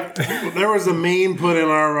 so like there was a meme put in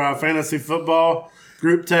our fantasy football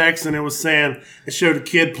group text, and it was saying it showed a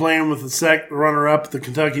kid playing with the runner-up at the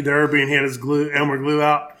Kentucky Derby, and he had his Elmer glue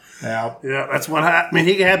out. Yeah. Yeah, that's what happened. I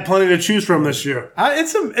mean, he had plenty to choose from this year.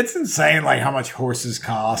 It's insane, like how much horses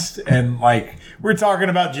cost, and like we were talking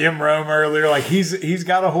about Jim Rome earlier. Like he's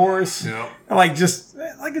got a horse, Yeah. and like just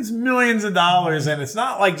like it's millions of dollars, and it's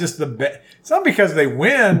not like just it's not because they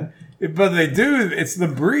win, but they do. It's the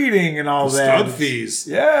breeding and all that. Stud fees.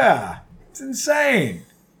 Yeah, it's insane.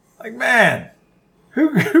 Like man,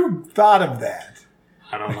 who thought of that?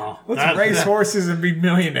 I don't know. Let's race horses and be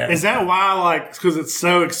millionaires. Is that why, like, because it's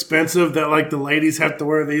so expensive that, like, the ladies have to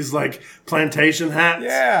wear these, like, plantation hats?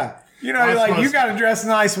 Yeah. You know, I like suppose- you got to dress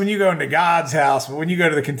nice when you go into God's house, but when you go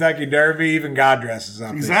to the Kentucky Derby, even God dresses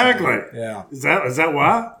up. Exactly. Yeah. Is that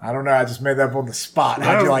why? I don't know. I just made that up on the spot.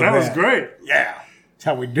 How'd you like that? That was great. Yeah. That's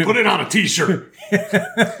how we do Put it on a T-shirt.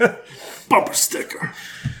 Bumper sticker.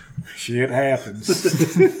 Shit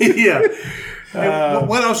happens. Yeah. Hey,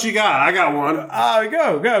 what else you got? I got one.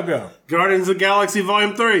 Go. Guardians of the Galaxy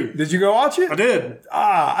Volume 3. Did you go watch it? I did.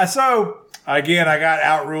 So, again, I got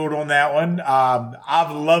outruled on that one.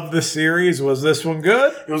 I've loved the series. Was this one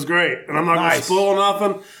good? It was great. And I'm not going to Nice. spoil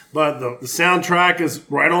nothing, but the soundtrack is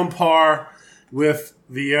right on par with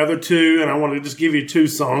the other two. And I want to just give you two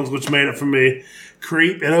songs, which made it for me.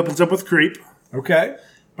 Creep. It opens up with Creep Okay.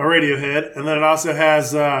 by Radiohead. And then it also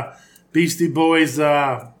has Beastie Boys'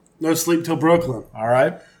 No Sleep Till Brooklyn. All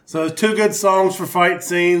right. So there's two good songs for fight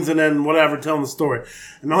scenes and then whatever, telling the story.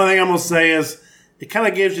 And the only thing I'm going to say is it kind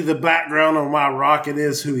of gives you the background on why Rocket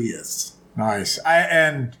is who he is. Nice.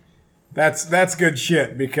 And that's good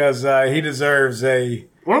shit because he deserves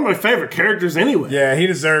One of my favorite characters anyway. Yeah, he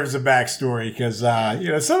deserves a backstory because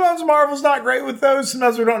sometimes Marvel's not great with those.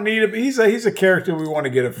 Sometimes we don't need it. But he's a character we want to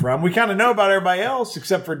get it from. We kind of know about everybody else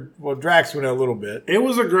except for Drax. We know a little bit. It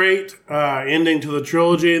was a great ending to the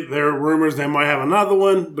trilogy. There are rumors they might have another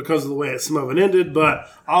one because of the way some of it ended. But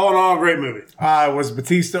all in all, great movie. Was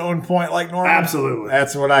Batista on point like normal? Absolutely.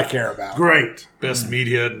 That's what I care about. Great. Best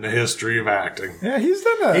media in the history of acting. Yeah, he's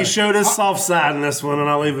done He showed his soft side in this one, and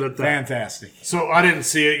I'll leave it at that. fantastic. So I didn't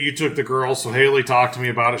see it. You took the girls, so Haley talked to me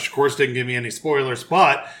about it. She, of course, didn't give me any spoilers,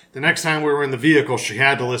 but the next time we were in the vehicle, she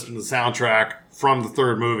had to listen to the soundtrack from the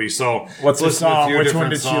third movie. So What's the listen to a song? few Which one different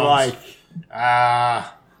did she songs. like? I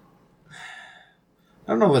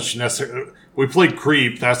don't know that she necessarily. We played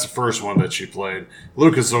Creep. That's the first one that she played.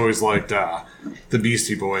 Lucas always liked the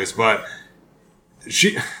Beastie Boys, but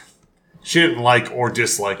she didn't like or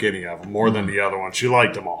dislike any of them more than the other one. She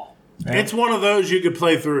liked them all. It's one of those you could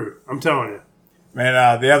play through. I'm telling you.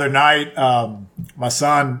 Man, the other night, my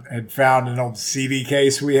son had found an old CD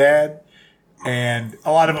case we had, and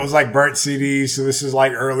a lot of it was like burnt CDs, so this is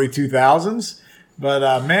like early 2000s.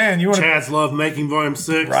 But, man, you want to... Chad's Love Making Volume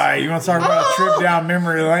 6. Right, you want to talk about a trip down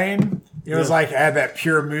memory lane? It was like, had that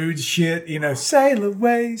pure mood shit, sail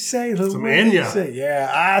away, sail away. Some Enya.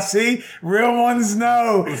 Yeah, I see. Real ones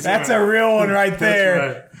know. That's a real one right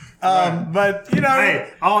there. Right. But,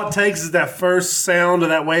 Hey, all it takes is that first sound of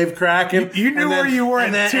that wave cracking. You knew where you were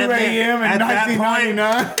at 2 a.m. in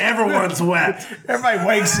 1999. Everyone's wet. Everybody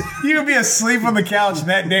wakes. You could be asleep on the couch and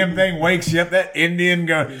that damn thing wakes you up. That Indian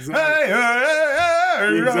going, Exactly.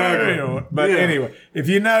 But anyway, if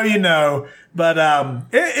you know, you know. But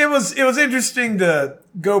it was interesting to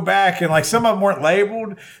go back and like some of them weren't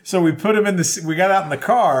labeled, so we put them in the. We got out in the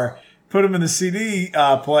car, put them in the CD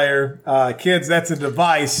player. Kids, that's a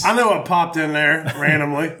device. I know what popped in there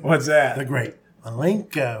randomly. What's that? The great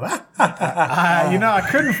Malenko. I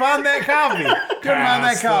couldn't find that copy. Couldn't find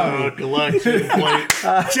that copy. Collection plate.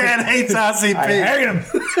 Chad hates ICP. I hate him.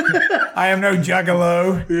 I am no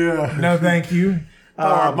juggalo. Yeah. No, thank you.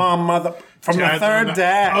 Mom, mother. From the Chad's third on the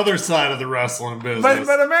dad. other side of the wrestling business.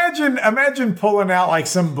 But imagine pulling out like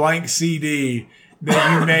some blank CD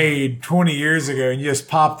that you made 20 years ago and you just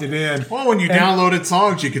popped it in. Well, when you downloaded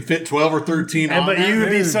songs, you could fit 12 or 13 on But there. you would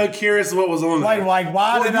be so curious what was on there. Like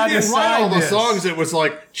why did I You didn't write decide all the this? songs. It was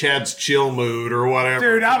like Chad's chill mood or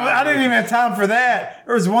whatever. Dude, I didn't even have time for that.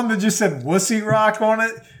 There was one that just said Wussy Rock on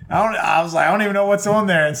it. I was like, I don't even know what's on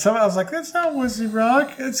there. And somebody was like, that's not Wussy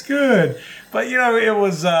Rock. It's good. But, it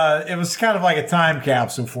was kind of like a time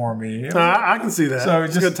capsule for me. I can see that. So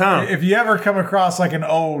it's a good time. If you ever come across like an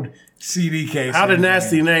old CD case. How did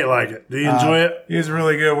Nasty Nate like it? Do you enjoy it? He was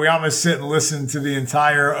really good. We almost sit and listen to the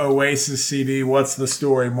entire Oasis CD, What's the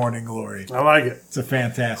Story, Morning Glory. I like it. It's a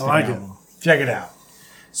fantastic I like album. Check it out.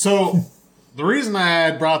 So the reason I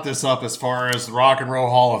had brought this up as far as the Rock and Roll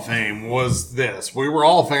Hall of Fame was this. We were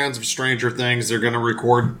all fans of Stranger Things. They're going to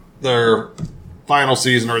record their final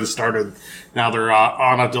season, or they started. Now they're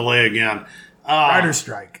on a delay again. Writer's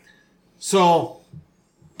strike. So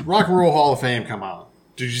Rock and Roll Hall of Fame come out.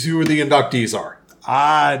 Did you see where the inductees are?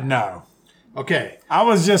 No. Okay. I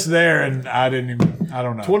was just there and I don't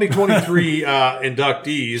know. 2023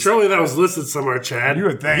 inductees. Surely that was listed somewhere, Chad. You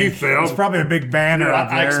would think. You failed. It's probably a big banner Yeah, up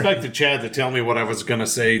there. I expected Chad to tell me what I was going to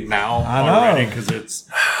say now I know. already because it's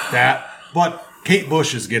that. But Kate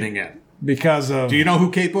Bush is getting in. Because of... Do you know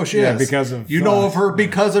who Kate Bush is? Yeah, because of... You know of her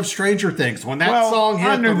because of Stranger Things. When that song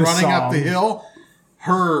hit, the Running Up the Hill,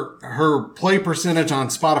 her play percentage on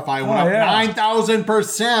Spotify went up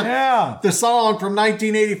 9,000%. Yeah. The song from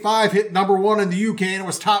 1985 hit number 1 in the UK and it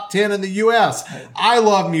was top 10 in the US. I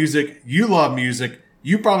love music. You love music.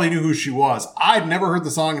 You probably knew who she was. I'd never heard the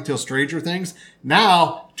song until Stranger Things.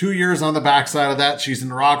 Now, 2 years on the backside of that, she's in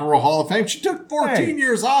the Rock and Roll Hall of Fame. She took 14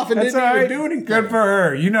 years off and didn't even do anything. Good for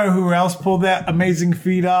her. You know who else pulled that amazing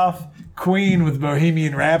feat off? Queen with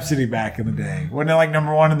Bohemian Rhapsody back in the day. Wasn't it like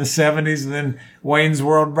number 1 in the 70s and then Wayne's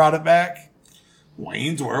World brought it back?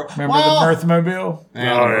 Wayne's World. Remember the Mirthmobile?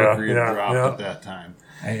 Mercury dropped at that time.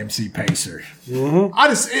 AMC Pacer. Mm-hmm.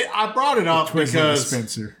 I brought it up because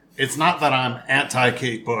Spencer. It's not that I'm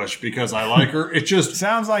anti-Kate Bush because I like her. It just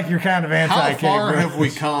sounds like you're kind of anti-Kate Bush. How far have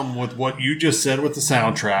we come with what you just said with the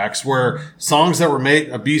soundtracks, where songs that were made,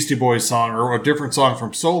 a Beastie Boys song or a different song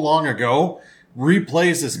from so long ago,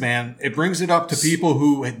 replays this, man. It brings it up to people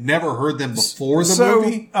who had never heard them before the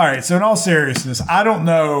movie. All right, so in all seriousness, I don't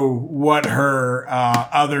know what her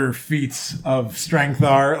other feats of strength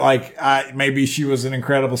are. Like, maybe she was an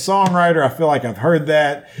incredible songwriter. I feel like I've heard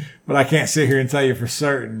that, but I can't sit here and tell you for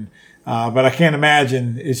certain. But I can't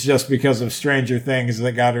imagine it's just because of Stranger Things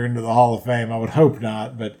that got her into the Hall of Fame. I would hope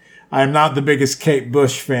not, but I am not the biggest Kate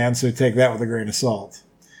Bush fan, so take that with a grain of salt.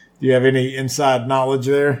 Do you have any inside knowledge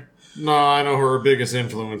there? No, I know her biggest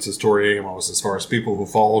influence is Tori Amos as far as people who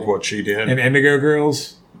followed what she did. And Indigo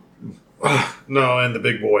Girls? No, and the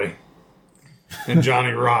Big Boy. And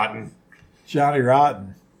Johnny Rotten. Johnny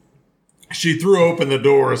Rotten. She threw open the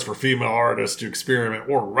doors for female artists to experiment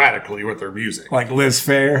more radically with their music. Like Liz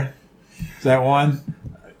Phair? Is that one?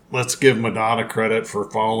 Let's give Madonna credit for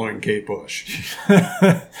following Kate Bush.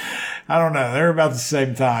 I don't know. They're about the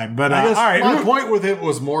same time. But I guess all right. my point with it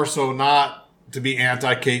was more so not to be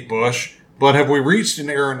anti-Kate Bush, but have we reached an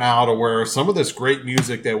era now to where some of this great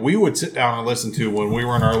music that we would sit down and listen to when we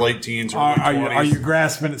were in our late teens or late 20s, are you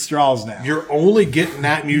grasping at straws now? you're only getting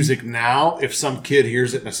that music now if some kid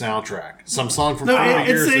hears it in a soundtrack. Some song from 50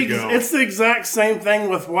 years ago. It's the exact same thing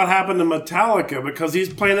with what happened to Metallica because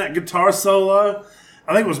he's playing that guitar solo.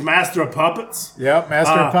 I think it was Master of Puppets. Yep,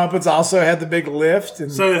 Master of Puppets also had the big lift.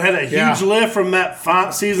 And, So it had a huge lift from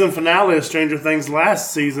that season finale of Stranger Things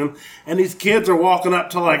last season. And these kids are walking up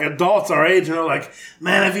to like adults our age and they're like,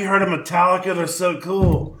 man, have you heard of Metallica? They're so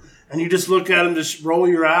cool. And you just look at them, just roll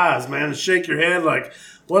your eyes, man, and shake your head like,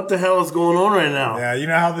 what the hell is going on right now? Yeah, you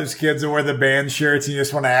know how those kids will wear the band shirts and you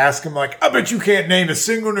just want to ask them, like, I bet you can't name a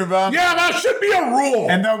single Nirvana. Yeah, that should be a rule.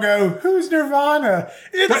 And they'll go, who's Nirvana?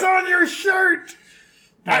 It's on your shirt.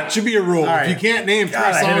 That should be a rule. Right. If you can't name 3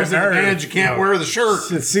 God, I hit songs a in the nerve. band, you can't wear the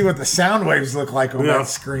shirt. Let's see what the sound waves look like on that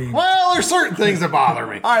screen. Well, there's certain things that bother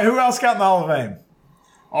me. All right, who else got in the Hall of Fame?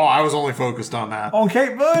 Oh, I was only focused on that. On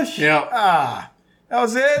Kate Bush? Yep. That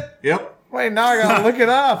was it? Yep. Wait, now I gotta look it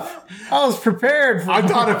up. I was prepared for I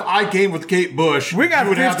thought if I came with Kate Bush, we got you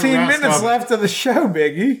would have the 15 rest minutes of it. left of the show,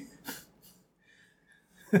 Biggie.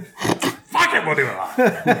 Fuck it, we'll do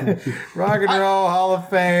it. Rock and Roll Hall of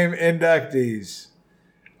Fame inductees.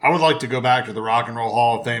 I would like to go back to the Rock and Roll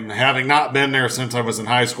Hall of Fame, having not been there since I was in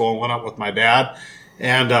high school and went up with my dad,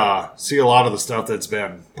 and see a lot of the stuff that's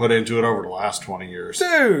been put into it over the last 20 years.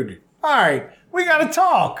 Dude, all right, we gotta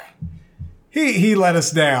talk. He let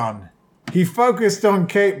us down. He focused on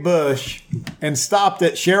Kate Bush and stopped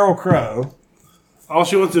at Sheryl Crow. All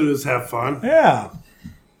she wants to do is have fun. Yeah.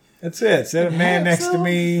 That's it. Said a man next to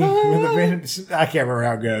me with a I can't remember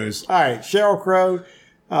how it goes. All right, Sheryl Crow.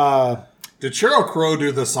 Did Sheryl Crow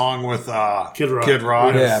do the song with Kid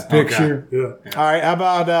Rock? Yeah, picture. Yeah. All right, how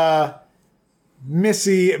about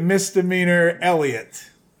Missy Misdemeanor Elliott?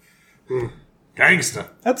 Gangsta.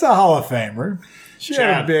 That's a Hall of Famer. She had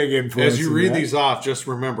a Chad, big influence. as you in read that. these off, just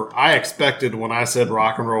remember, I expected when I said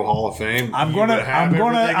Rock and Roll Hall of Fame, I'm you gonna would have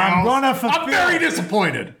everything else. fulfill. I'm very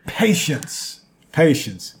disappointed. Patience.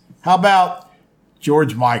 How about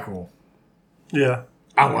George Michael? Yeah.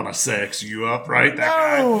 I want to sex you up, right? That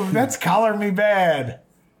guy. Oh, that's Collar Me Bad.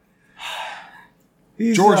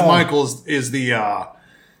 He's, George Michael is the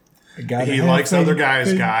he likes other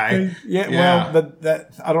guys guy. Yeah, Yeah. well,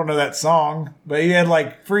 that I don't know that song, but he had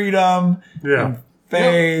like Freedom, Yeah. and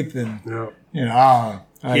Faith, and Yeah. you know,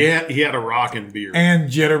 He had a rockin' beard. and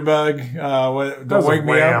Jitterbug. Don't was wake a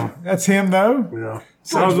me Wham. up. That's him though. Yeah.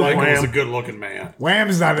 George Michael was a Wham. good-looking man.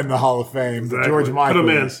 Wham's not in the Hall of Fame, but Exactly. George Put Michael him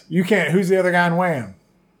in. is. You can't. Who's the other guy in Wham?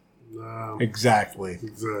 Exactly.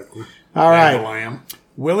 Exactly. All And the right, Lamb.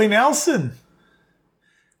 Willie Nelson.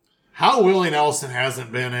 How Willie Nelson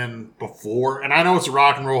hasn't been in before, and I know it's a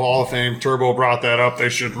Rock and Roll Hall of Fame. Turbo brought that up. They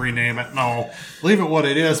should rename it. No, leave it what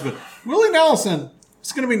it is. But Willie Nelson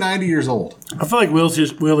is going to be 90 years old. I feel like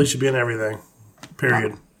Willie should be in everything.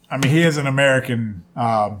 Period. I mean, he is an American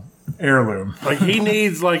heirloom. Like he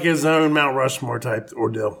needs like his own Mount Rushmore type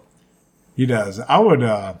ordeal. He does. I would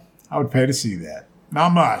pay to see that.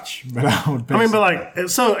 Not much, but I would pay. I mean, to but like,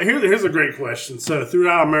 so here's a great question. So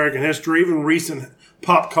throughout American history, even recent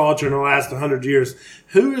pop culture in the last 100 years,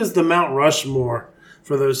 who is the Mount Rushmore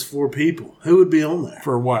for those 4 people? Who would be on there?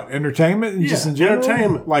 for what? Entertainment? And just in general?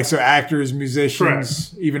 entertainment. Like, so actors, musicians,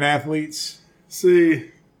 Correct. even athletes?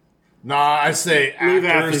 See, Nah, I say Leave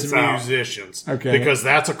actors athletes and out. musicians. Okay. Because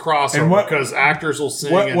that's a crossover. And what- because actors will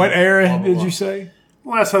sing. What and era blah, blah, did blah. you say?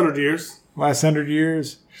 last 100 years. Last 100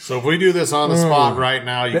 years? So if we do this on the spot right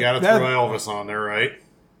now, you got to that- throw Elvis on there, right?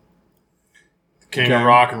 King Okay. of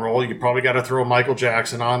rock and roll. You probably got to throw Michael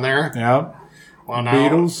Jackson on there. Yep. Well, now,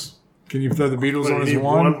 Beatles? Can you throw the Beatles on You as need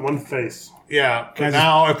one? one face. Yeah, but Guys,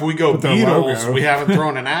 now if we go put their Beatles, logo. we haven't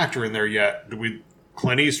thrown an actor in there yet. Do we?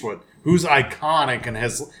 Clint Eastwood, who's iconic and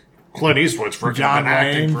has Clint Eastwood's freaking John been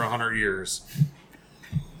acting Wayne. for 100 years.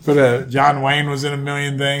 But John Wayne was in a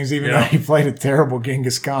million things, even though Yeah. he played a terrible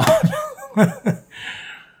Genghis Khan.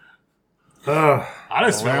 I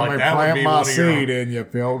just feel Let like me that would plant be my one of seed in you,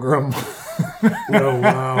 pilgrim. Oh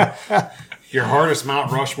wow, your hardest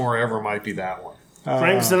Mount Rushmore ever might be that one.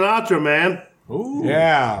 Frank Sinatra, man. Ooh.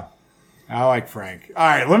 Yeah. I like Frank. All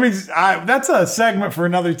right, let me. That's a segment for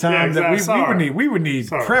another time Yeah, that exactly. we would need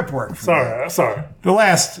Sorry. prep work. For that. Sorry. The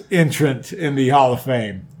last entrant in the Hall of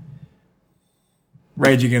Fame,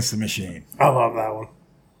 Rage Against the Machine. I love that one.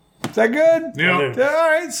 Is that good? Yeah. I do. All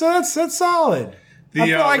right, so that's solid. The I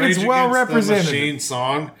feel like Rage it's well Against the represented. Machine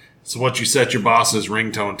song. It's what you set your boss's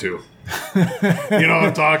ringtone to. You know what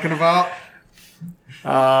I'm talking about?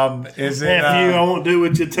 Is it? Nephew, I won't do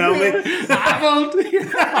what you tell me. I won't.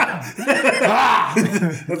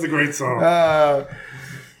 That's a great song.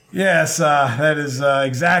 Yes, that is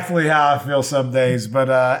exactly how I feel some days.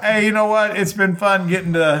 But hey, you know what? It's been fun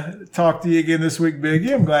getting to talk to you again this week,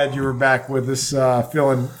 Biggie. I'm glad you were back with us,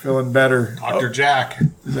 feeling better. Dr. Jack.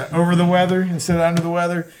 Is that over the weather instead of under the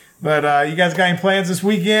weather? But you guys got any plans this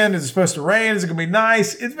weekend? Is it supposed to rain? Is it going to be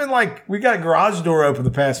nice? It's been like we got a garage door open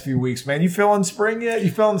the past few weeks, man. You feeling spring yet?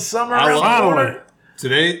 You feeling summer around the corner?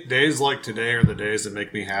 Days like today are the days that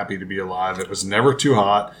make me happy to be alive. It was never too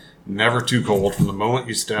hot, never too cold. From the moment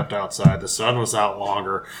you stepped outside, the sun was out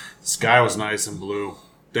longer. The sky was nice and blue.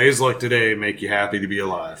 Days like today make you happy to be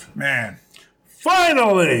alive. Man.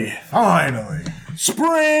 Finally,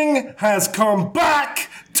 Spring has come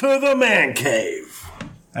back to the man cave.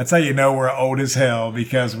 That's how you know we're old as hell,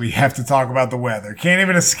 because we have to talk about the weather. Can't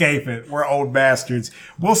even escape it. We're old bastards.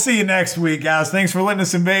 We'll see you next week, guys. Thanks for letting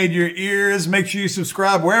us invade your ears. Make sure you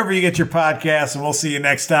subscribe wherever you get your podcasts, and we'll see you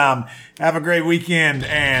next time. Have a great weekend,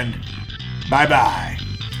 and bye-bye.